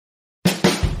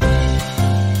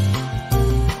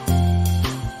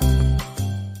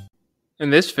In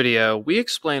this video, we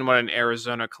explain what an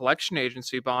Arizona collection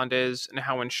agency bond is and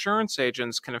how insurance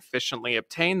agents can efficiently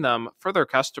obtain them for their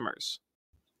customers.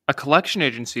 A collection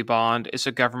agency bond is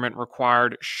a government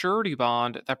required surety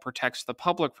bond that protects the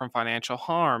public from financial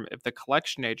harm if the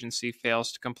collection agency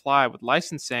fails to comply with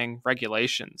licensing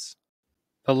regulations.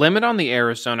 The limit on the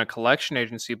Arizona collection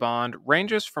agency bond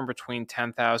ranges from between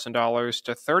 $10,000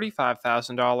 to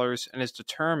 $35,000 and is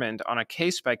determined on a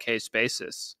case by case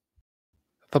basis.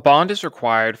 The bond is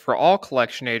required for all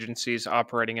collection agencies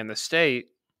operating in the state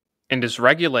and is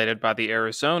regulated by the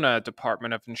Arizona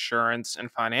Department of Insurance and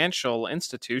Financial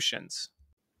Institutions.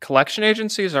 Collection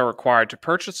agencies are required to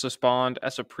purchase this bond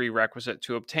as a prerequisite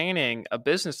to obtaining a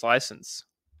business license.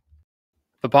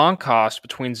 The bond costs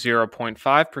between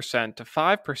 0.5% to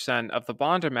 5% of the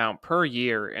bond amount per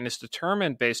year and is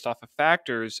determined based off of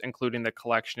factors including the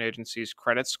collection agency's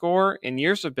credit score and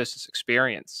years of business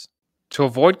experience. To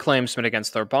avoid claims made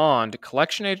against their bond,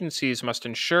 collection agencies must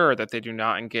ensure that they do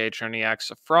not engage in any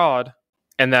acts of fraud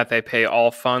and that they pay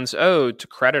all funds owed to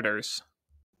creditors.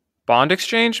 Bond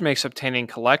exchange makes obtaining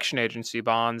collection agency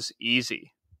bonds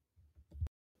easy.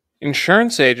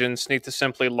 Insurance agents need to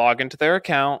simply log into their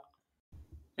account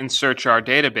and search our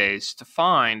database to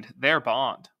find their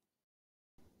bond.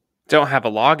 Don't have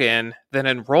a login? Then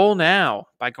enroll now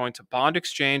by going to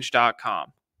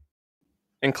bondexchange.com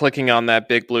and clicking on that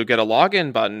big blue Get a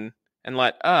Login button, and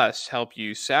let us help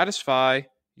you satisfy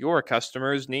your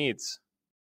customers' needs.